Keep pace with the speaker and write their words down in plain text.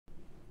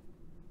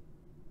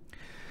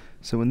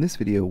So in this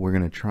video, we're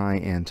going to try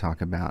and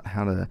talk about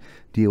how to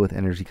deal with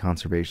energy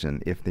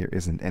conservation if there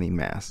isn't any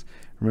mass.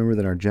 Remember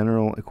that our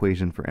general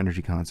equation for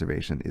energy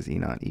conservation is E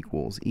naught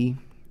equals E.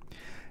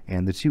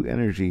 And the two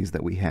energies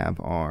that we have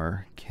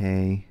are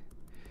K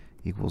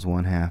equals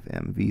 1/2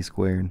 mv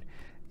squared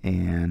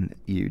and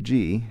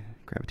UG,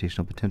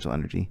 gravitational potential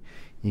energy,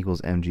 equals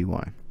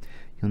mgy.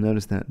 You'll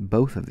notice that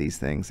both of these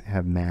things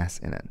have mass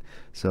in it.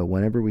 So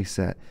whenever we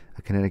set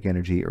a kinetic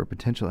energy or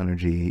potential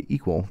energy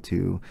equal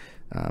to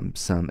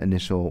some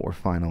initial or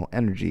final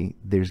energy,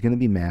 there's going to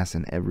be mass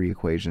in every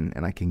equation,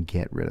 and I can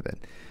get rid of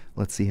it.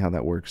 Let's see how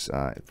that works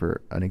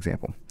for an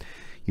example.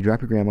 You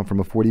drop your grandma from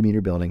a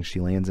 40-meter building. She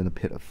lands in a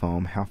pit of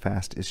foam. How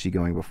fast is she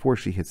going before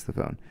she hits the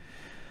foam?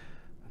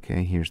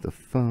 Okay, here's the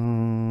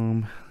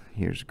foam.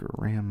 Here's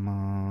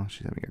grandma.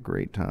 She's having a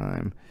great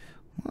time.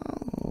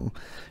 Whoa.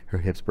 Her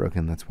hip's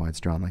broken, that's why it's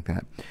drawn like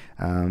that.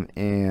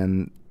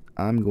 And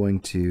I'm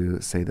going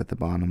to say that the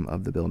bottom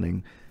of the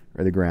building,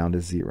 or the ground,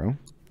 is 0.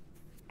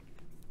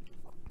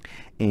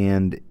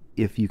 And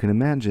if you can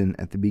imagine,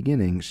 at the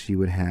beginning, she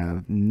would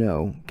have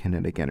no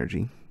kinetic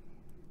energy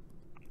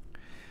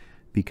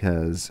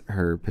because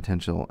her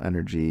potential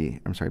energy,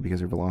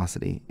 because her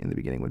velocity in the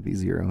beginning would be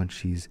 0, and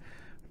she's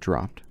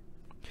dropped.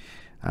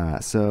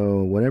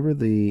 So whatever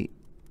the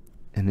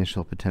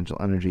initial potential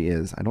energy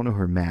is, I don't know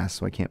her mass,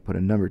 so I can't put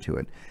a number to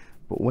it,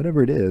 but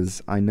whatever it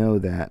is, I know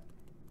that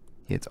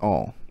it's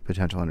all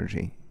potential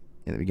energy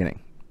in the beginning.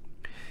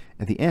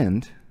 At the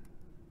end,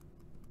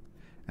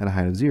 at a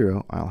height of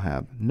 0, I'll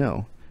have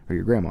no, or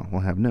your grandma will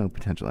have no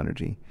potential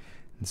energy.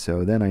 And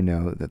so then I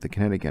know that the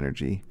kinetic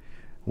energy,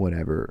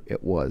 whatever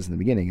it was in the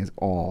beginning, is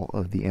all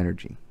of the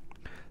energy.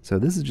 So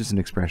this is just an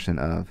expression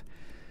of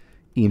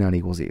E naught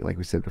equals E, like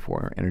we said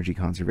before, energy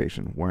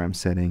conservation, where I'm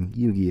setting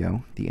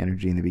Yu-Gi-Oh, the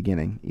energy in the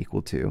beginning,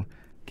 equal to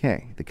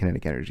K, the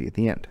kinetic energy at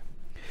the end.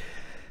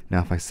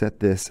 Now if I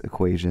set this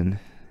equation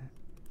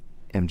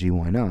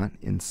mgy naught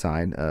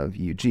inside of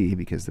Ug,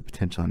 because the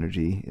potential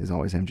energy is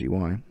always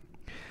mgy,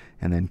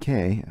 and then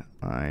K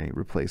I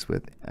replace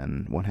with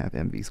n1/2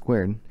 mv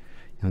squared,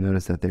 you'll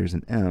notice that there's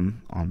an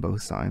m on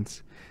both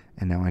sides,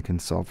 and now I can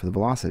solve for the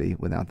velocity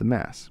without the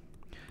mass.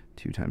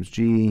 2 times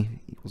g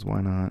equals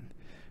y naught,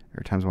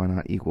 or times y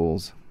naught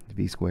equals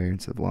v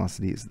squared, so the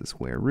velocity is the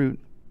square root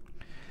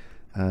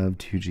of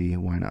 2g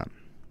y naught.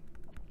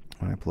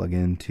 When I plug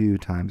in 2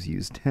 times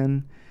use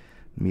 10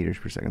 meters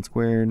per second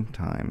squared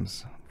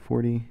times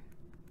 40,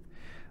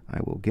 I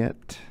will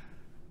get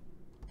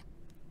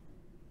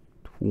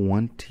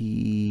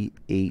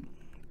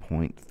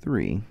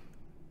 28.3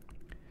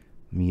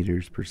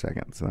 meters per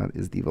second. So that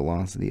is the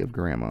velocity of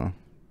grandma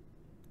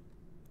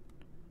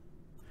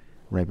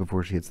right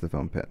before she hits the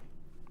foam pit.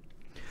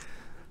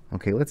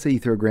 Okay, let's say you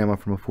throw grandma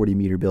from a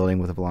 40-meter building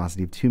with a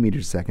velocity of 2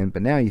 meters a second,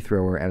 but now you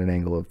throw her at an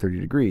angle of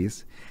 30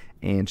 degrees,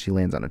 and she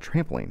lands on a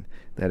trampoline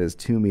that is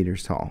 2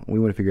 meters tall. We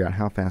want to figure out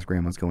how fast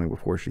grandma's going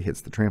before she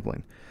hits the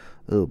trampoline.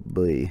 Oh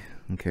boy.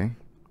 Okay.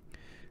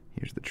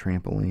 Here's the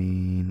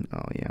trampoline.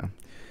 Oh yeah.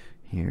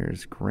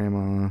 Here's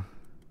grandma.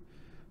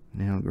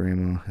 Now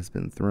grandma has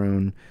been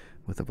thrown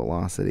with a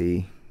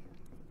velocity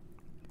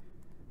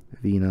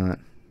v naught,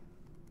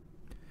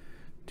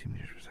 2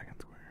 meters per second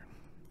squared,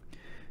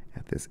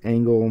 at this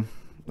angle.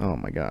 Oh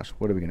my gosh,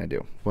 what are we going to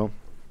do? Well,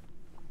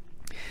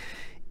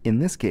 in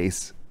this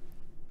case,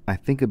 I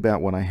think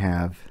about what I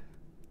have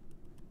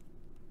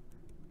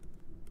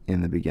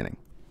in the beginning.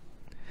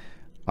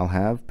 I'll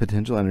have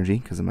potential energy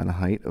because I'm at a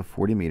height of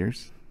 40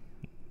 meters.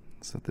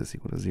 Set this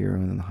equal to 0,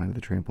 and then the height of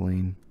the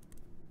trampoline,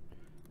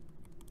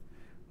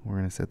 we're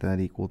going to set that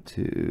equal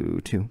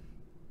to 2.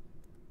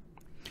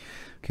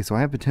 Okay, so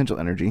I have potential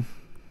energy,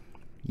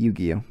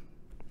 Yu-Gi-Oh,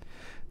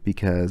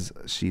 because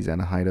she's at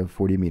a height of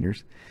 40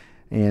 meters.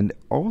 And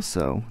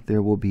also,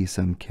 there will be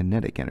some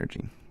kinetic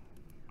energy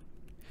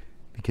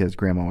because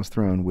grandma was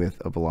thrown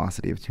with a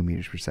velocity of 2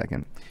 meters per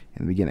second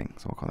in the beginning.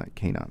 So I'll call that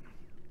K naught.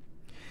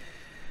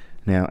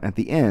 Now, at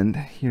the end,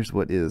 here's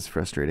what is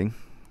frustrating.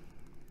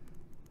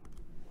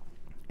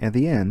 At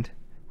the end,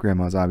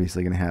 grandma's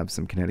obviously going to have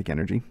some kinetic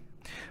energy,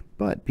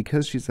 but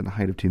because she's at a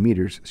height of 2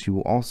 meters, she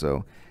will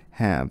also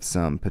have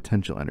some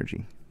potential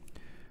energy.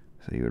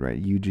 So you would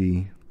write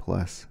Ug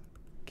plus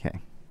K.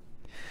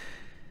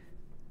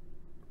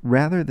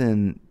 Rather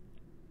than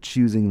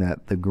choosing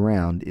that the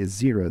ground is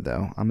 0,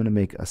 though, I'm going to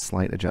make a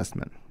slight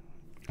adjustment.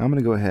 I'm going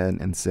to go ahead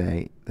and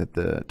say that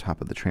the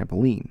top of the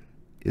trampoline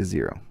is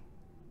 0.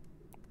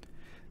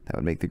 That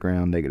would make the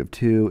ground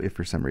 -2 if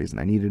for some reason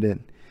I needed it.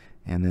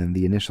 And then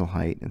the initial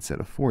height,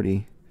 instead of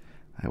 40,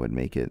 I would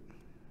make it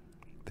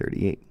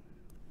 38.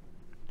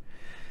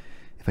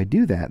 If I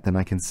do that, then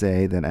I can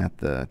say that at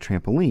the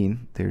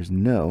trampoline, there's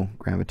no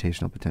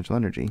gravitational potential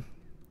energy.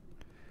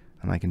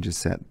 And I can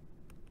just set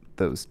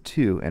those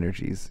two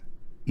energies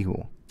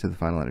equal to the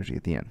final energy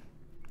at the end.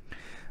 All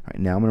right,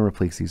 now I'm going to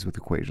replace these with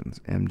equations.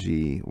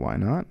 mg y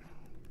naught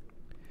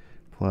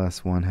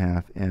plus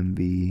 1/2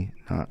 mv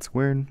naught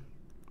squared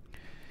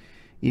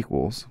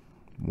equals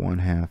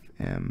 1/2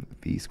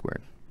 mv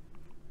squared.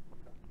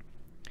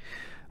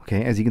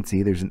 Okay, as you can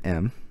see, there's an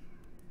m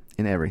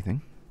in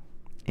everything.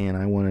 and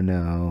I want to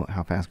know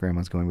how fast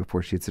Grandma's going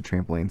before she hits the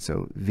trampoline,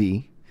 so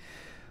V.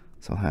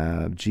 So I'll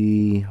have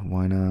G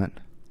Y naught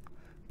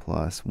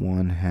plus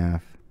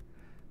 1/2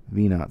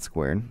 V naught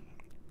squared.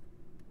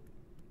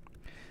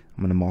 I'm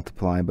going to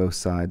multiply both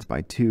sides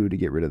by 2 to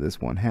get rid of this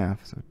 1/2,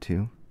 so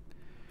 2.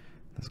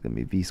 That's going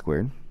to be V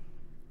squared.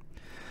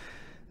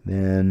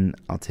 Then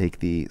I'll take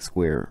the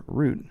square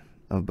root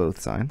of both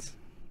sides.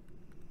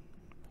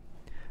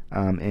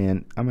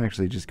 And I'm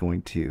actually just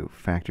going to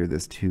factor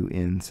this 2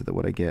 in so that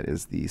what I get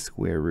is the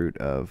square root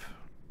of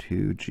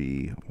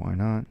 2G Y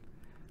naught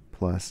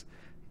plus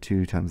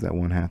 2 times that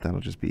 1/2. That'll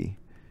just be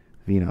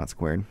V naught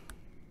squared.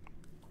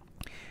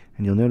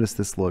 And you'll notice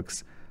this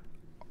looks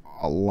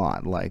a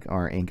lot like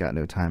our ain't got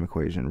no time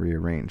equation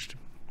rearranged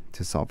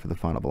to solve for the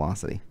final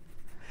velocity.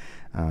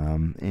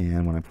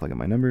 And when I plug in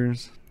my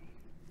numbers,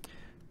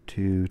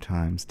 2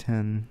 times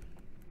 10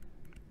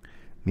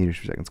 meters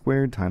per second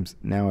squared times,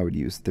 now I would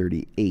use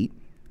 38,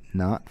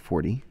 not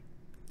 40.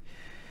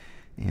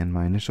 And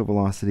my initial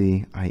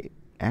velocity, I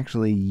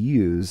actually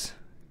use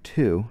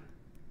 2,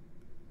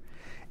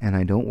 and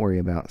I don't worry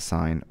about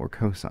sine or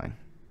cosine,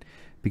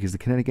 because the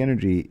kinetic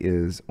energy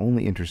is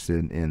only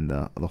interested in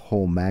the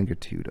whole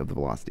magnitude of the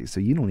velocity. So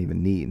you don't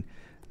even need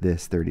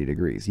this 30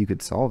 degrees. You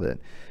could solve it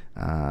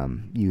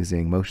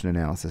using motion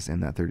analysis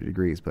in that 30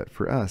 degrees, but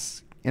for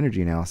us,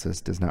 energy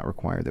analysis does not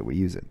require that we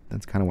use it.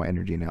 That's kind of why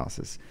energy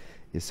analysis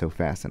is so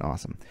fast and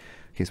awesome.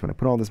 Okay, so when I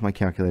put all this in my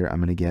calculator, I'm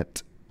going to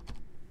get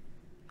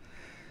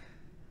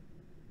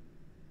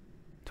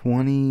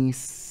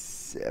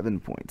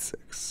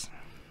 27.6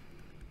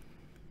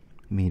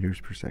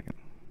 meters per second.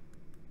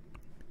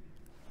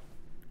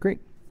 Great.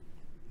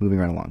 Moving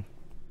right along.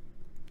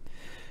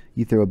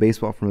 You throw a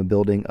baseball from a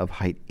building of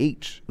height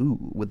h, ooh,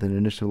 with an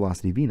initial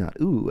velocity v naught,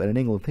 ooh, at an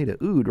angle of theta,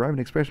 ooh, derive an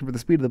expression for the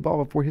speed of the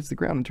ball before it hits the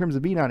ground in terms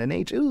of v naught and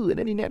h, ooh, and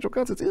any natural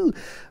constants, ooh.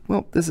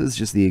 Well, this is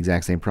just the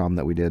exact same problem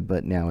that we did,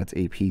 but now it's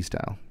AP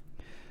style.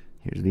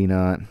 Here's v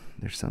naught.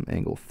 There's some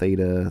angle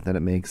theta that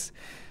it makes.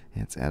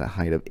 It's at a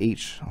height of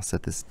h. I'll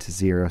set this to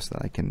 0 so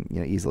that I can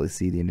easily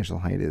see the initial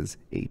height is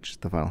h.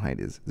 The final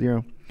height is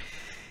 0.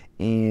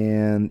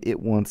 And it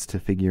wants to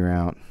figure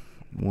out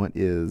what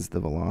is the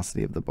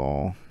velocity of the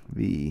ball,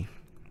 v,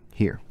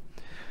 here.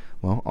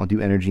 Well, I'll do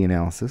energy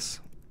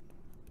analysis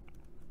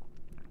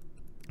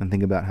and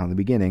think about how in the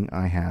beginning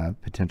I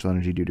have potential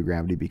energy due to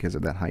gravity because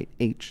of that height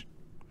h.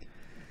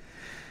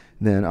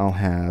 Then I'll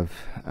have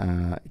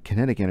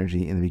kinetic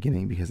energy in the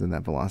beginning because of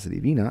that velocity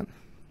v naught.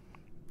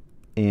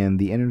 And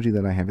the energy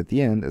that I have at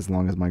the end, as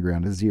long as my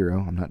ground is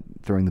 0, I'm not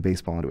throwing the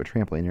baseball into a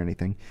trampoline or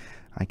anything,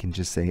 I can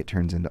just say it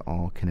turns into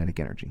all kinetic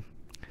energy.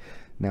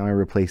 Now I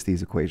replace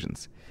these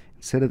equations.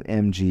 Instead of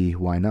mg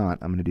y naught,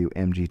 I'm going to do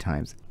mg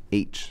times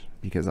h,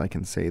 because I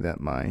can say that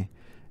my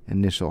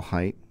initial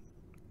height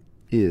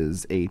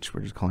is h,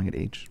 we're just calling it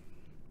h,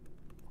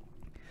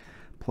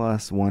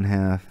 plus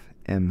 1/2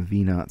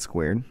 mv naught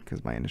squared,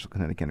 because my initial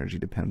kinetic energy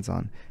depends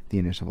on the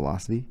initial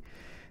velocity,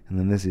 and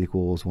then this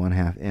equals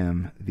 1/2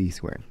 mv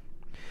squared.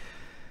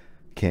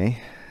 Okay,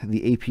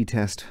 the AP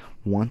test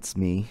wants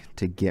me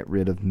to get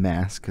rid of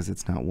mass because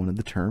it's not one of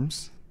the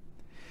terms.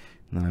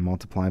 And then I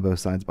multiply both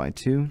sides by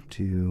 2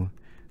 to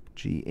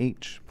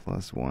gh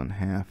plus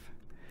 1/2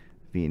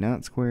 v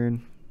naught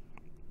squared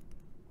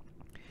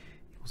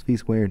equals v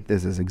squared.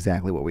 This is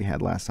exactly what we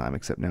had last time,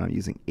 except now I'm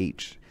using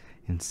h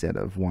instead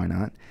of y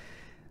naught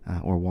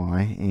or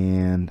y,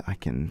 and I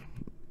can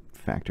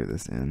factor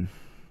this in.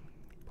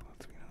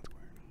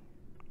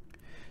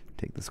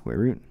 Take the square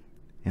root,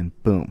 and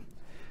boom,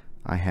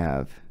 I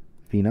have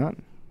v naught,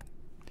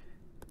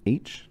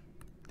 h,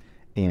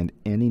 and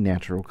any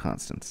natural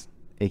constants,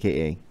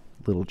 aka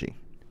little g.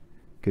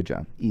 Good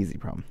job. Easy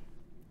problem.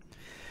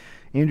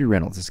 Andrew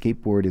Reynolds, a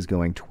skateboard is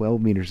going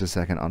 12 meters a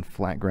second on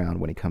flat ground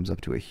when he comes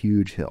up to a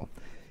huge hill.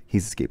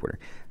 He's a skateboarder.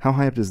 How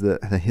high up does the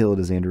hill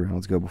does Andrew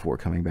Reynolds go before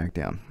coming back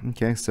down?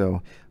 Okay,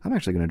 so I'm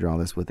actually going to draw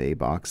this with a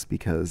box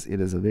because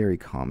it is a very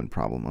common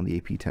problem on the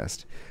AP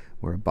test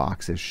where a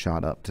box is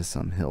shot up to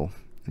some hill.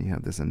 And you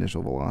have this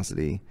initial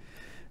velocity,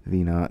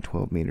 v naught,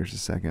 12 meters a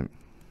second.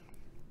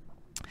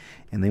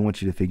 And they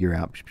want you to figure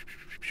out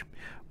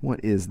what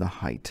is the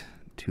height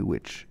to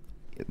which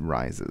it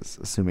rises,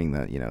 assuming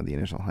that, the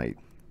initial height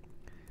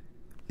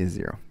is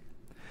 0.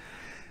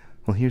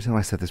 Well, here's how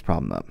I set this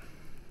problem up.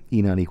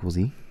 E naught equals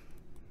E.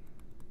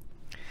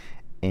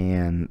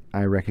 And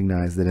I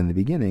recognize that in the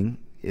beginning,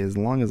 as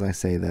long as I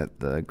say that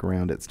the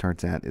ground it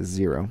starts at is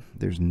 0,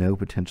 there's no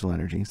potential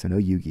energy, so no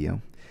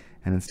Yu-Gi-Oh!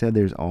 And instead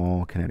there's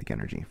all kinetic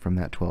energy from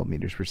that 12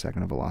 meters per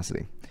second of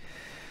velocity.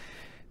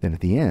 Then at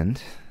the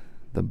end,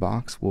 the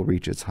box will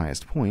reach its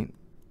highest point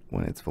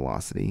when its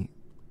velocity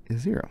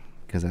is 0,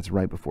 because that's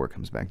right before it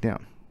comes back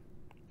down.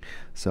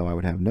 So I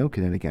would have no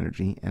kinetic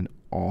energy and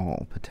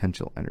all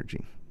potential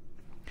energy.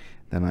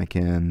 Then I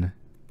can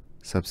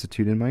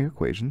substitute in my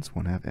equations,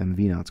 1/2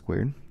 mv naught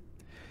squared,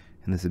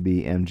 and this would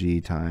be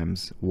mg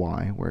times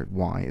y, where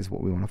y is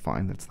what we want to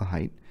find, that's the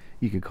height.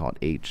 You could call it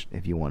h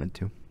if you wanted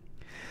to.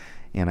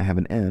 And I have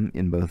an m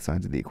in both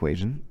sides of the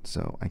equation,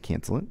 so I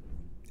cancel it.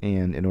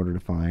 And in order to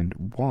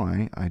find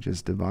y, I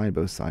just divide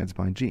both sides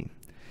by g.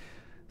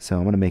 So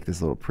I'm going to make this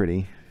a little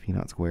pretty. V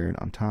naught squared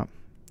on top.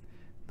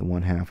 The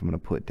 1/2 I'm going to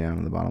put down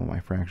in the bottom of my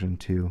fraction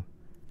to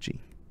g.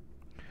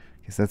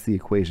 Okay, so that's the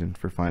equation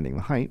for finding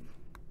the height.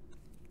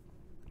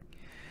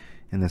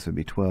 And this would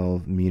be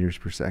 12 meters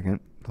per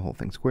second, the whole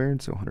thing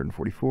squared, so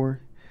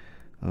 144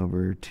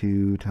 over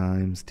 2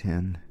 times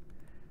 10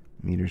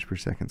 meters per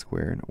second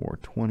squared, or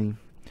 20.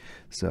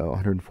 So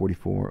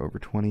 144 over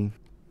 20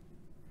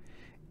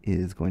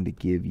 is going to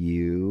give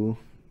you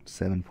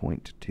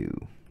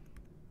 7.2.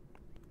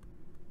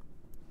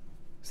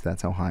 So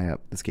that's how high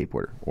up the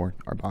skateboarder, or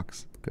our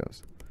box,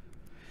 goes.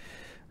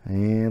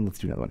 And let's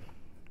do another one.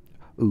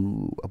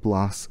 Ooh, a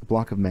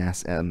block of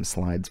mass m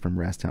slides from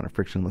rest down a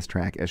frictionless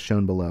track as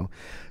shown below.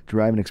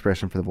 Derive an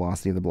expression for the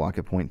velocity of the block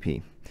at point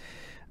P.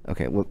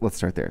 Okay, let's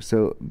start there.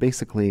 So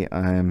basically,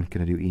 I'm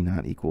going to do E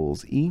naught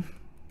equals E.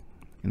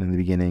 And in the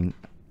beginning,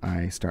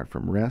 I start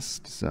from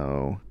rest.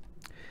 So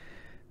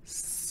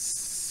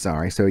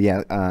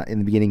yeah, in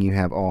the beginning, you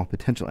have all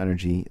potential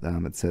energy.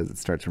 It says it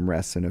starts from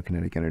rest, so no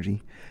kinetic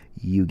energy.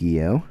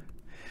 Yu-Gi-Oh!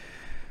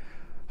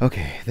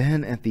 Okay,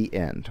 then at the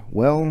end,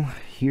 well,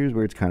 here's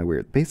where it's kind of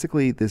weird.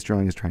 Basically, this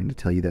drawing is trying to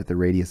tell you that the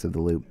radius of the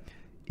loop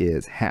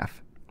is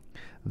half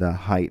the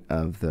height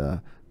of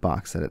the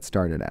box that it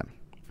started at.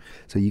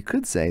 So you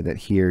could say that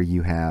here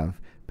you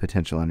have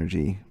potential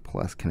energy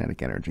plus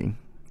kinetic energy.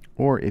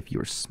 Or if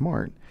you're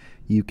smart,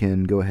 you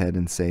can go ahead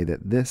and say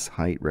that this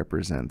height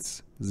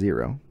represents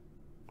 0.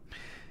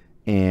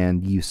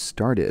 And you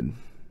started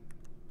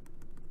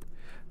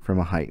from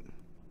a height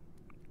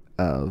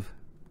of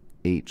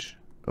h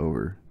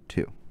over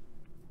 2.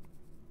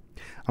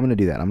 I'm going to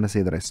do that. I'm going to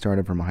say that I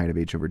started from a height of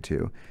h over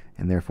 2,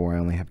 and therefore I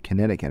only have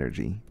kinetic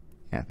energy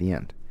at the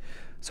end.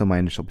 So my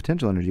initial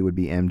potential energy would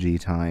be mg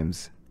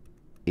times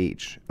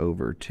h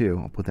over 2.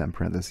 I'll put that in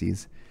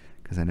parentheses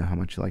because I know how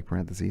much you like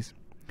parentheses.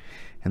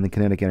 And the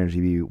kinetic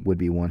energy would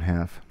be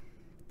 1/2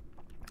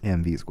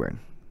 mv squared.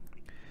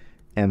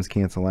 M's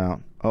cancel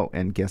out. Oh,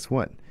 and guess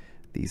what?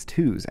 These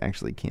 2's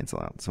actually cancel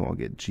out. So I'll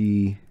get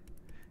g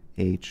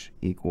h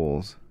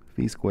equals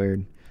v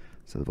squared.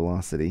 So the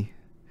velocity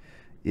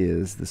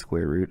is the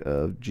square root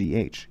of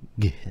gh.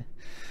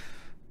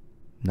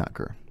 Not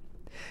grr.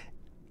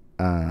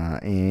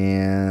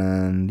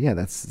 And yeah,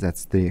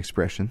 that's the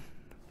expression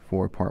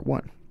for part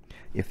 1.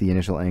 If the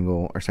initial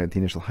angle, or sorry, if the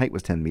initial height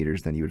was 10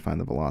 meters, then you would find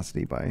the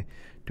velocity by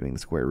doing the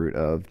square root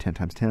of 10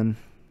 times 10.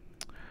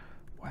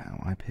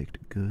 Wow, I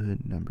picked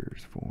good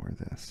numbers for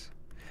this.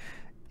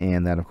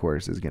 And that, of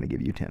course, is going to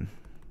give you 10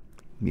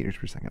 meters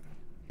per second.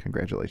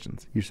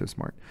 Congratulations. You're so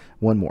smart.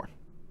 One more.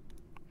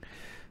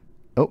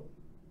 Oh,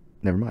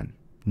 never mind.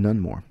 None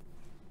more.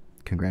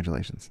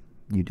 Congratulations.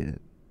 You did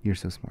it. You're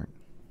so smart.